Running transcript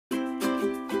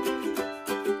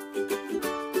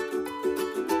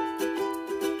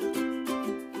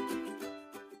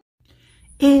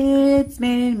It's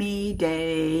mini-me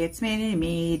day, it's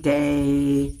mini-me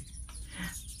day.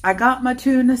 I got my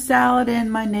tuna salad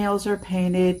and my nails are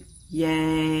painted,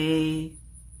 yay.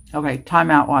 Okay, time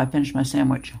out while I finish my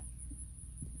sandwich.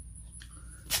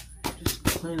 Just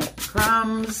clean up the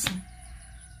crumbs.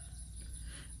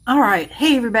 All right,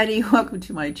 hey everybody, welcome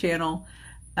to my channel.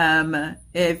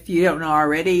 If you don't know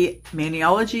already,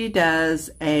 Maniology does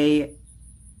a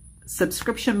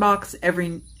subscription box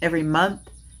every month.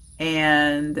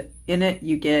 And in it,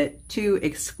 you get 2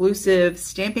 exclusive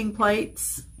stamping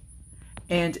plates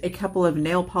and a couple of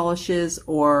nail polishes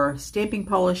or stamping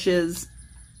polishes.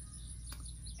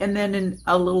 And then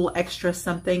a little extra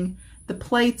something. The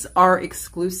plates are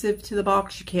exclusive to the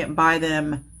box. You can't buy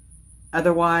them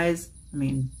otherwise. I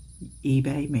mean,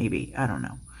 eBay, maybe. I don't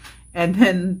know. And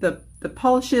then the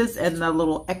polishes and the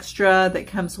little extra that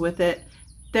comes with it,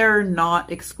 they're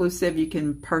not exclusive. You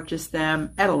can purchase them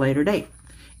at a later date.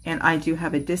 And I do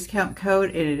have a discount code,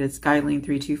 and it is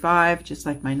Guyling325, just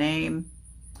like my name.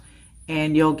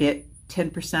 And you'll get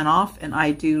 10% off, and I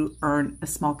do earn a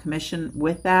small commission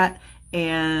with that.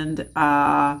 And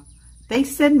they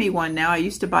send me one now. I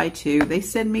used to buy 2. They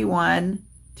send me one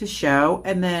to show,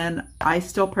 and then I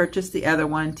still purchase the other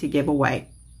one to give away.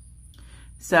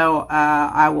 So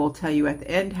I will tell you at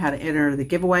the end how to enter the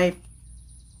giveaway.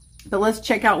 But let's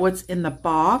check out what's in the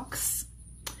box.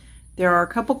 There are a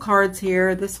couple cards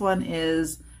here. This one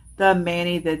is the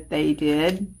mani that they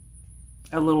did.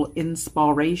 A little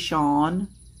inspiration.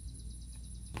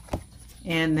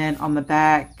 And then on the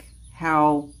back,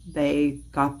 how they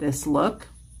got this look.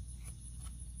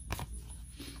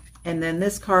 And then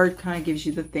this card kind of gives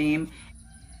you the theme.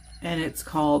 And it's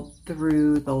called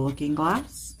Through the Looking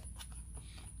Glass.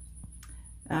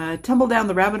 Tumble down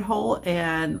the rabbit hole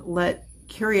and let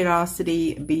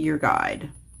curiosity be your guide.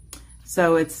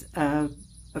 So it's,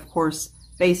 of course,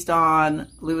 based on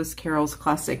Lewis Carroll's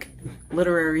classic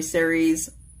literary series,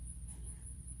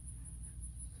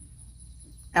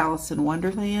 Alice in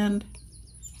Wonderland.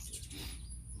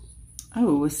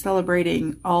 Oh, was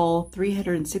celebrating all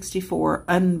 364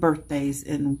 unbirthdays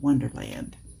in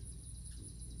Wonderland.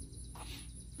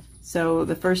 So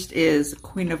the first is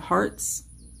Queen of Hearts,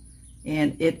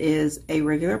 and it is a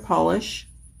regular polish.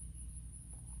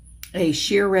 A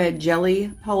sheer red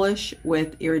jelly polish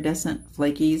with iridescent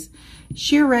flakies.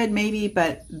 Sheer red maybe,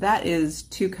 but that is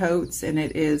 2 coats, and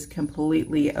it is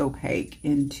completely opaque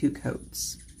in 2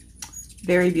 coats.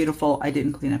 Very beautiful. I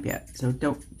didn't clean up yet, so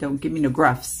don't give me no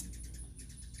gruffs.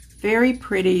 Very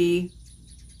pretty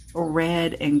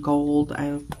red and gold.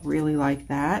 I really like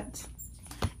that.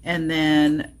 And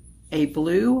then a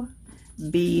blue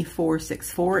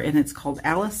B464, and it's called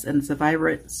Alice, and it's a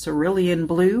vibrant cerulean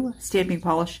blue stamping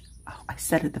polish. Oh, I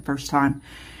said it the first time.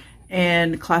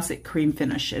 And classic cream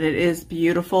finish. And it is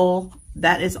beautiful.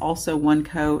 That is also 1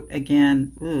 coat.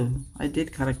 Again, ooh, I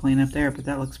did kind of clean up there, but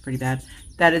that looks pretty bad.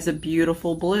 That is a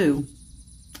beautiful blue.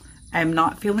 I'm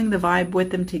not feeling the vibe with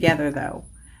them together, though.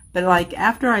 But, like,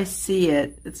 after I see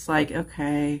it, it's like,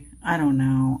 okay, I don't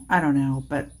know.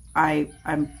 But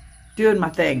I'm doing my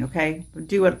thing, okay?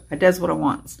 I does what I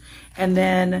wants. And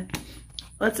then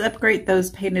let's upgrade those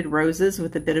painted roses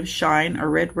with a bit of shine. A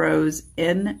red rose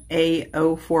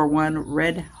NA041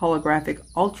 red holographic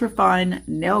ultrafine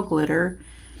nail glitter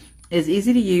is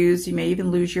easy to use. You may even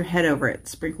lose your head over it.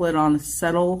 Sprinkle it on a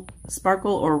subtle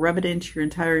sparkle or rub it into your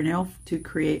entire nail to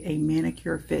create a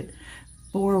manicure fit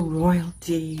for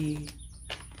royalty.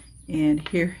 And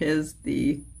here is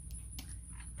the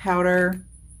powder.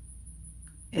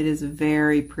 It is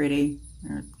very pretty.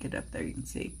 Get up there, you can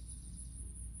see.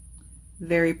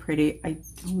 Very pretty. I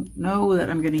don't know that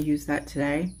I'm going to use that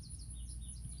today.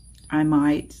 I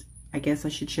might. I guess I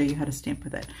should show you how to stamp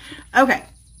with it. Okay,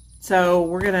 so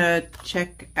we're going to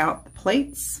check out the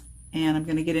plates, and I'm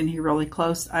going to get in here really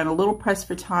close. I'm a little pressed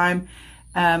for time.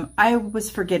 I was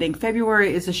forgetting.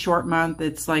 February is a short month.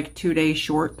 It's like 2 days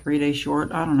short, 3 days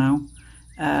short. I don't know.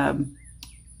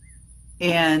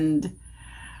 And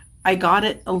I got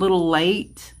it a little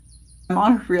late. I'm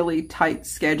on a really tight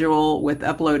schedule with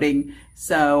uploading,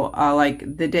 so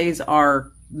like the days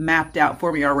are mapped out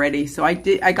for me already. So I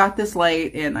got this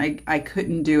late, and I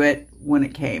couldn't do it when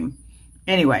it came.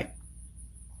 Anyway,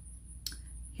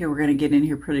 here we're gonna get in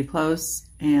here pretty close,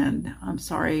 and I'm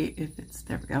sorry if it's,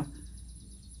 there we go,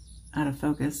 out of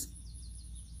focus.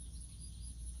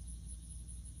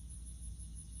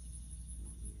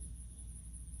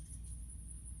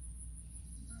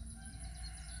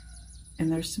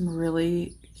 And there's some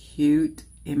really cute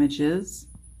images.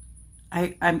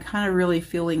 I'm kind of really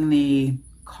feeling the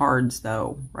cards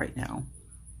though right now.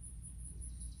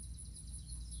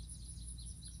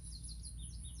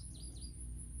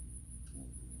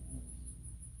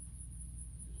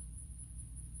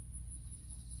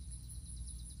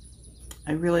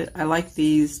 I like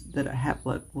these that have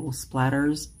like little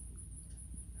splatters.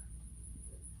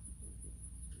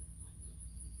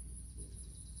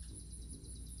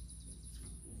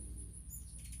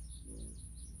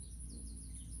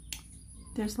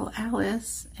 There's little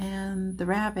Alice and the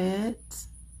rabbit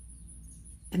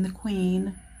and the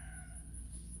queen.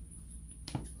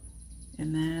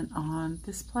 And then on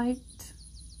this plate,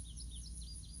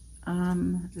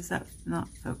 is that not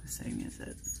focusing, is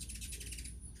it?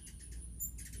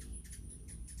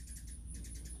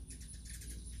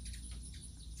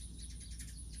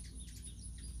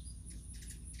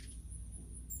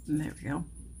 And there we go.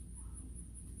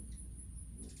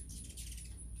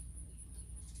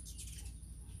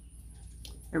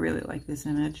 I really like this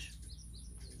image.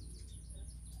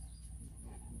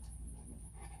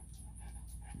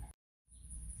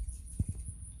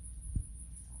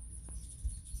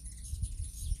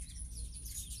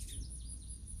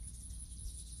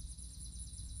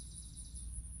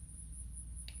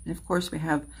 And of course we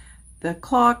have the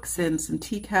clocks and some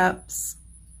teacups.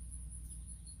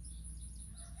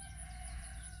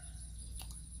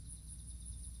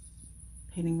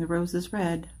 Painting the roses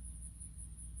red.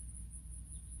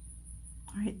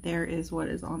 All right, there is what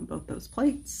is on both those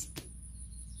plates.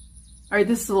 All right,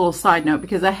 this is a little side note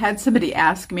because I had somebody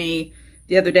ask me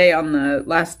the other day on the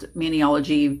last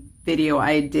Maniology video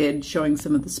I did showing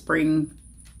some of the spring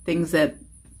things that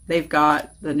they've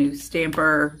got, the new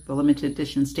stamper, the limited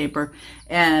edition stamper,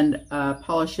 and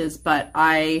polishes, but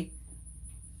I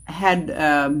had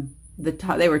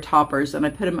they were toppers, and I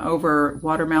put them over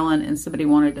watermelon, and somebody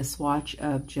wanted a swatch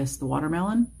of just the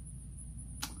watermelon,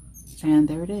 and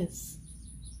there it is.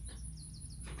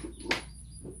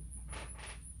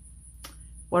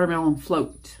 Watermelon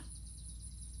float.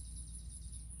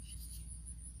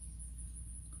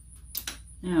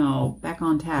 Now, back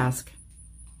on task.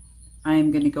 I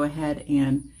am going to go ahead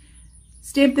and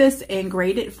stamp this and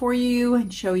grade it for you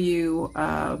and show you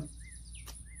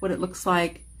what it looks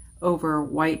like over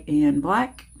white and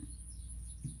black.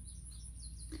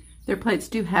 Their plates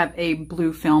do have a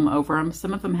blue film over them.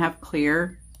 Some of them have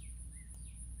clear.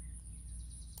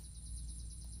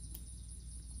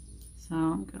 So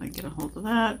I'm going to get a hold of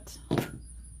that.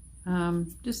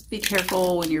 Just be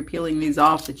careful when you're peeling these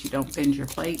off that you don't bend your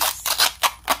plates.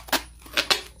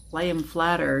 Lay them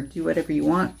flat or do whatever you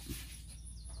want.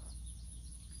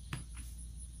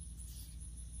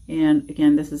 And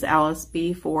again, this is Alice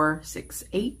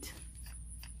B468.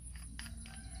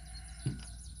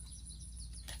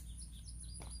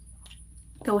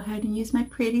 Go ahead and use my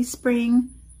pretty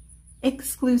spring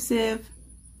exclusive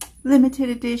limited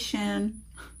edition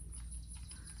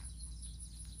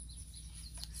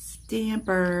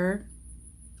stamper.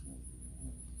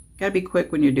 Gotta be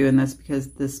quick when you're doing this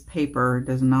because this paper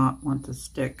does not want to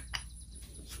stick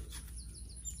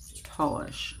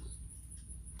polish.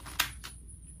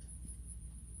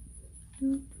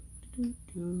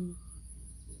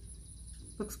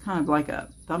 Looks kind of like a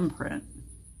thumbprint.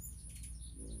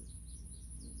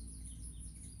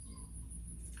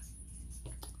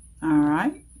 All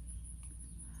right.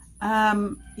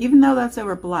 Even though that's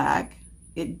over black,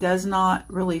 it does not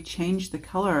really change the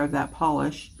color of that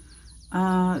polish.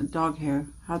 Dog hair.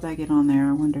 How'd that get on there?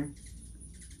 I wonder.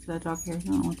 Is that dog hair? I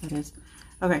don't know what that is.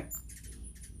 Okay.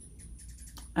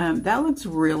 That looks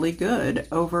really good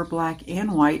over black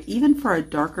and white, even for a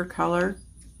darker color.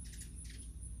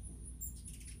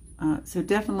 So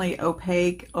definitely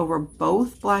opaque over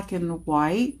both black and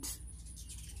white.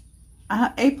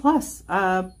 A+.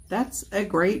 That's a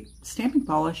great stamping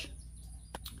polish.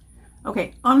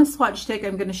 Okay, on a swatch stick,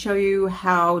 I'm going to show you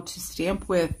how to stamp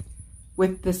with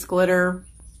this glitter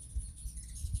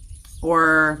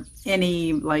or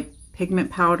any like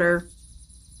pigment powder.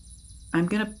 I'm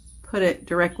going to put it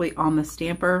directly on the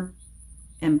stamper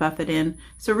and buff it in.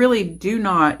 So really do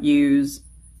not use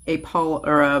a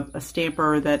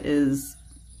stamper that is,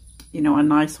 you know, a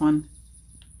nice one.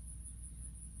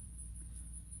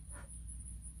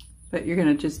 But you're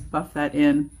going to just buff that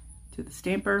in to the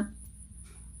stamper.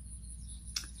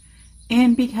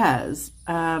 And because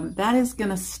that is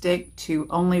going to stick to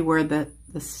only where the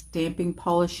stamping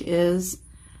polish is,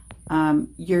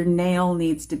 your nail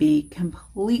needs to be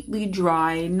completely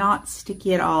dry, not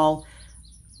sticky at all,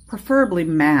 preferably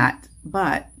matte,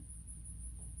 but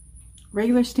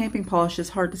regular stamping polish is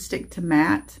hard to stick to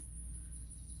matte.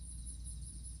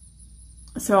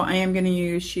 So I am going to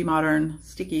use She Modern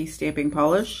Sticky Stamping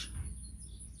Polish.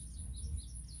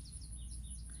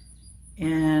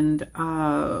 And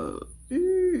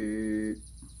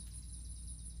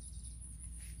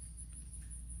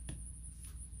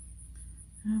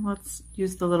let's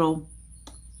use the little,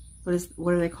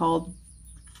 what are they called?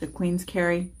 the queens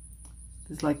carry.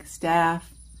 It's like a staff,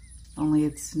 only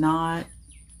it's not.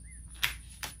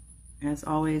 As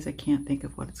always, I can't think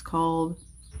of what it's called.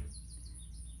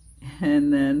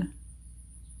 And then,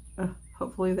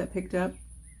 hopefully that picked up.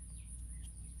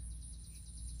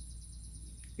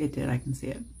 It did, I can see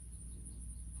it.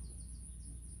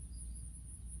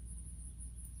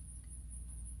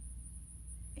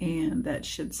 And that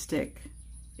should stick,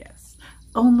 yes.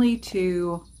 Only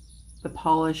to the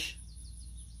polish.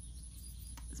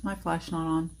 Is my flash not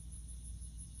on?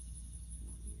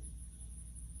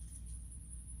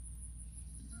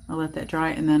 I'll let that dry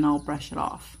and then I'll brush it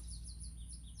off.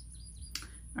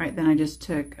 All right, then I just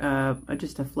took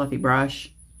just a fluffy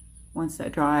brush once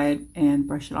that dried and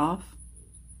brush it off.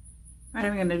 All right,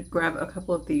 I'm gonna grab a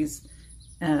couple of these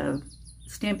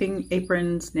stamping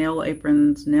aprons, nail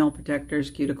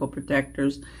protectors, cuticle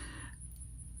protectors.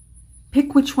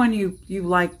 Pick which one you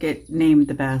like it named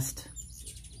the best.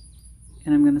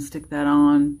 And I'm gonna stick that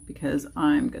on because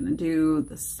I'm gonna do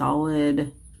the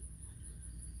solid,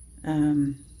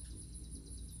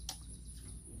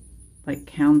 like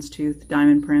houndstooth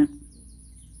diamond print.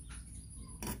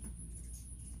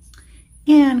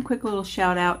 And quick little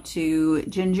shout out to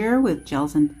Ginger with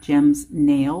Gels and Gems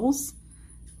Nails.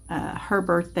 Her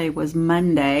birthday was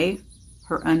Monday.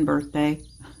 Her unbirthday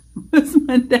was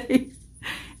Monday.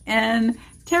 And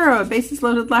Tara, Basis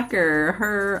Loaded Lacquer,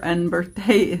 her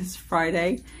unbirthday is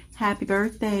Friday. Happy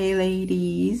birthday,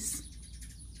 ladies.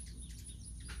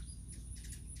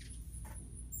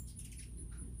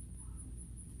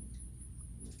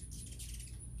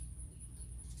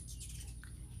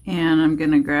 And I'm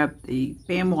gonna grab the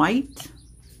Bam White.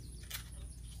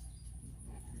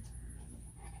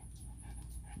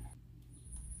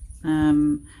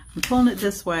 I'm pulling it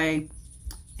this way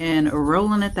and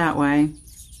rolling it that way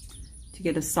to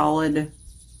get a solid,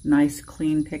 nice,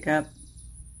 clean pickup.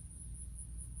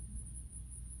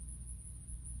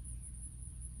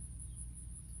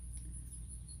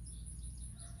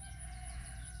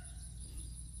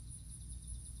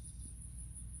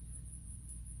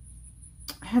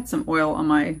 I had some oil on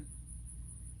my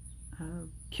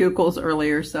cuticles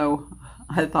earlier, so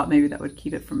I thought maybe that would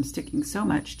keep it from sticking so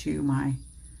much to my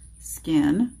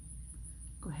skin.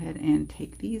 Go ahead and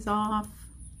take these off.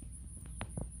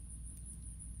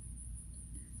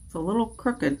 It's a little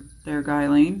crooked there,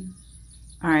 Guyleen.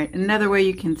 All right, another way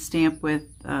you can stamp with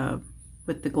the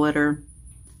glitter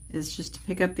is just to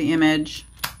pick up the image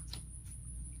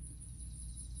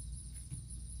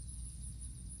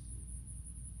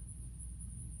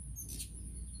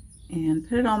and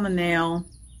put it on the nail.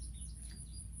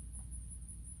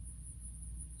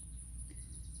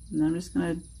 And I'm just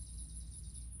gonna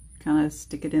kind of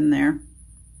stick it in there.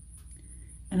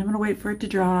 And I'm gonna wait for it to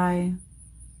dry.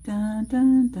 Dun,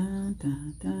 dun, dun,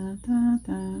 dun, dun, dun,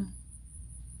 dun.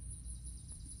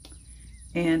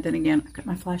 And then again, I got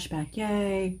my flashback,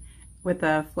 yay, with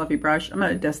a fluffy brush. I'm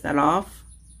gonna dust that off.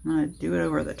 I'm gonna do it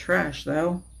over the trash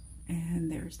though.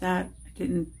 And there's that. I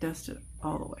didn't dust it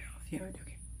all the way off. Yeah, I did.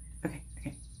 Okay.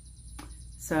 Okay.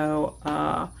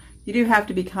 So you do have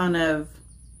to be kind of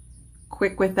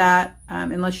quick with that.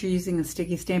 Unless you're using a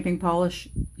sticky stamping polish,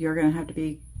 you're gonna have to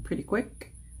be pretty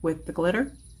quick with the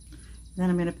glitter. Then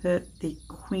I'm gonna put the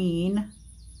queen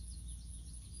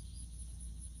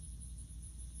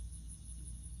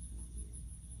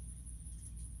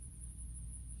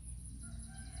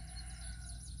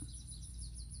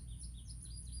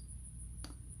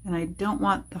and I don't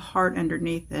want the heart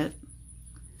underneath it.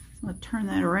 So I'm gonna turn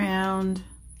that around,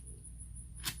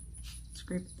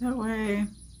 scrape it that way,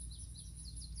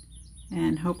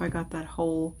 and hope I got that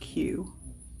whole Q.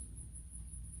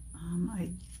 I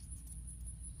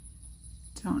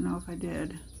don't know if I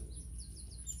did.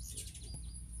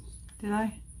 Did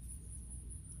I?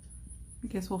 I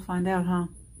guess we'll find out, huh?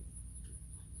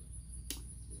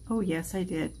 Oh yes, I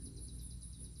did.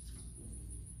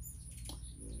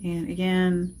 And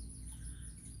again,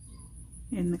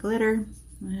 in the glitter.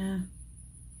 Oh,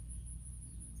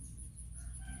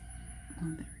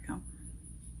 there we go.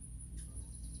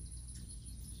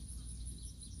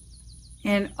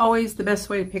 And always the best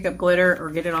way to pick up glitter or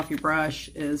get it off your brush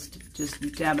is to just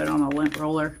dab it on a lint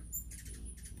roller.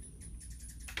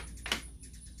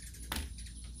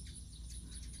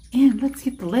 And let's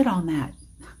get the lid on that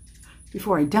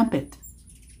before I dump it.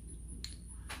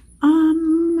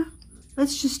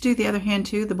 Let's just do the other hand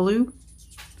too, the blue,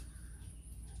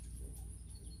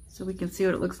 so we can see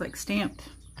what it looks like stamped.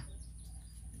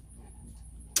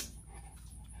 I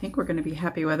think we're going to be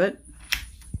happy with it.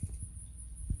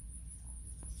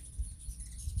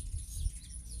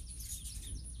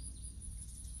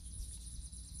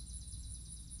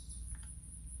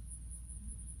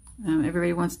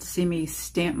 Everybody wants to see me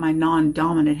stamp my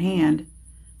non-dominant hand.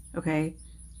 Okay,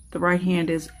 the right hand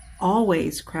is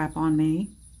always crap on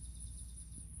me.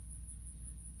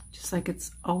 Just like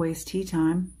it's always tea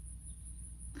time.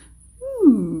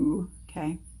 Ooh,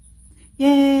 okay.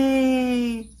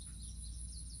 Yay!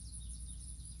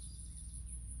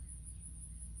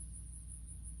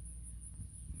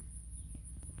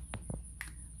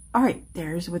 All right,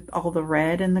 there's with all the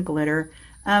red and the glitter.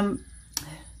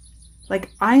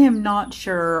 Like, I am not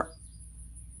sure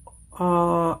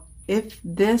if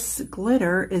this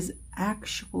glitter is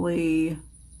actually,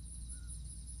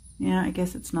 yeah, I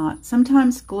guess it's not.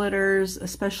 Sometimes glitters,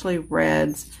 especially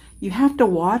reds, you have to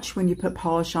watch when you put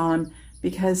polish on them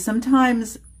because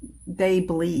sometimes they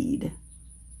bleed.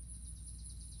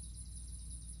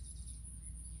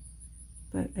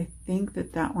 But I think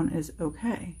that that one is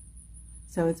okay.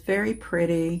 So it's very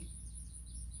pretty.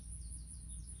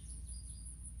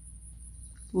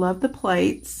 Love the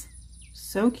plates.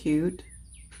 So cute.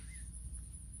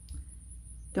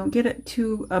 Don't get it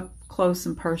too up close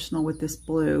and personal with this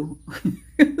blue.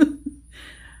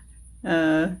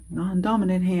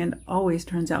 Non-dominant hand always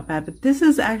turns out bad, but this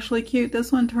is actually cute.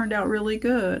 This one turned out really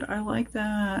good. I like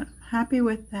that. Happy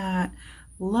with that.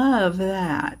 Love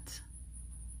that.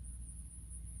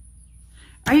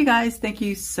 All right, you guys, thank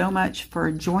you so much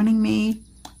for joining me.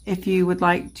 If you would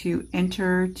like to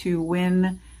enter to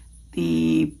win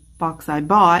the box I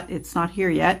bought, it's not here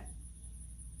yet.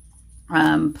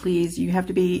 Please, you have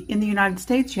to be in the United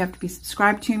States. You have to be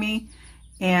subscribed to me.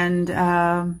 And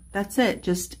that's it.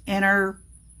 Just enter,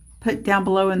 put down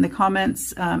below in the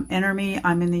comments, enter me.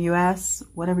 I'm in the US.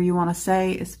 Whatever you want to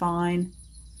say is fine.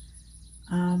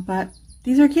 But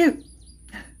these are cute.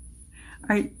 All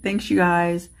right, thanks you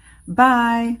guys.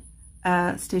 Bye.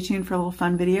 Stay tuned for a little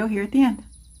fun video here at the end.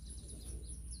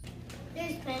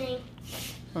 There's Penny.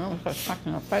 Oh, it's stuck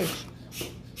in her face.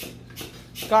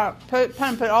 Got it.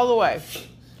 Put it all the way.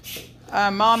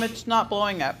 Mom, it's not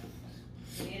blowing up.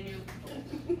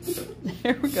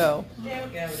 There we go. There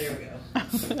we go, there we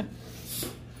go.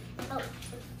 Oh,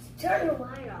 turn the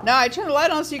light off. No, I turned the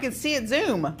light on so you can see it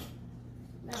zoom. No.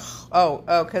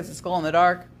 Oh, because it's glow in the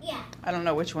dark? Yeah. I don't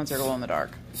know which ones are glow in the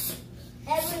dark.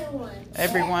 Everyone.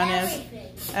 Everyone Everything.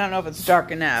 is? I don't know if it's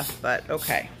dark enough, but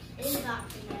okay. It's dark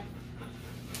enough.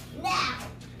 Now.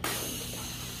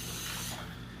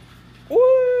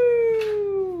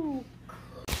 Woo!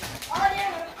 Oh,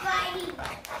 they're fighting.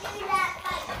 See that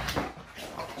fight?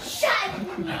 Shining.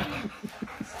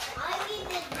 I need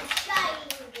the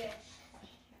shining.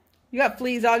 You got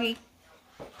fleas, Augie?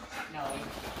 No.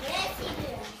 Yes, he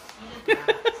He doesn't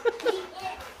have- did.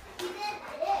 He did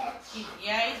this.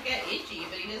 yeah, he's got itchy,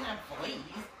 but he doesn't have fleas.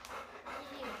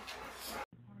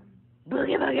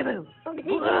 Boogie boogie boo. Boogie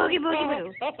boogie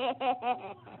boo.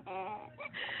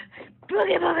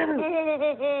 Boogie boogie boo.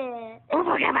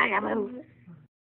 Boogie boogie boo.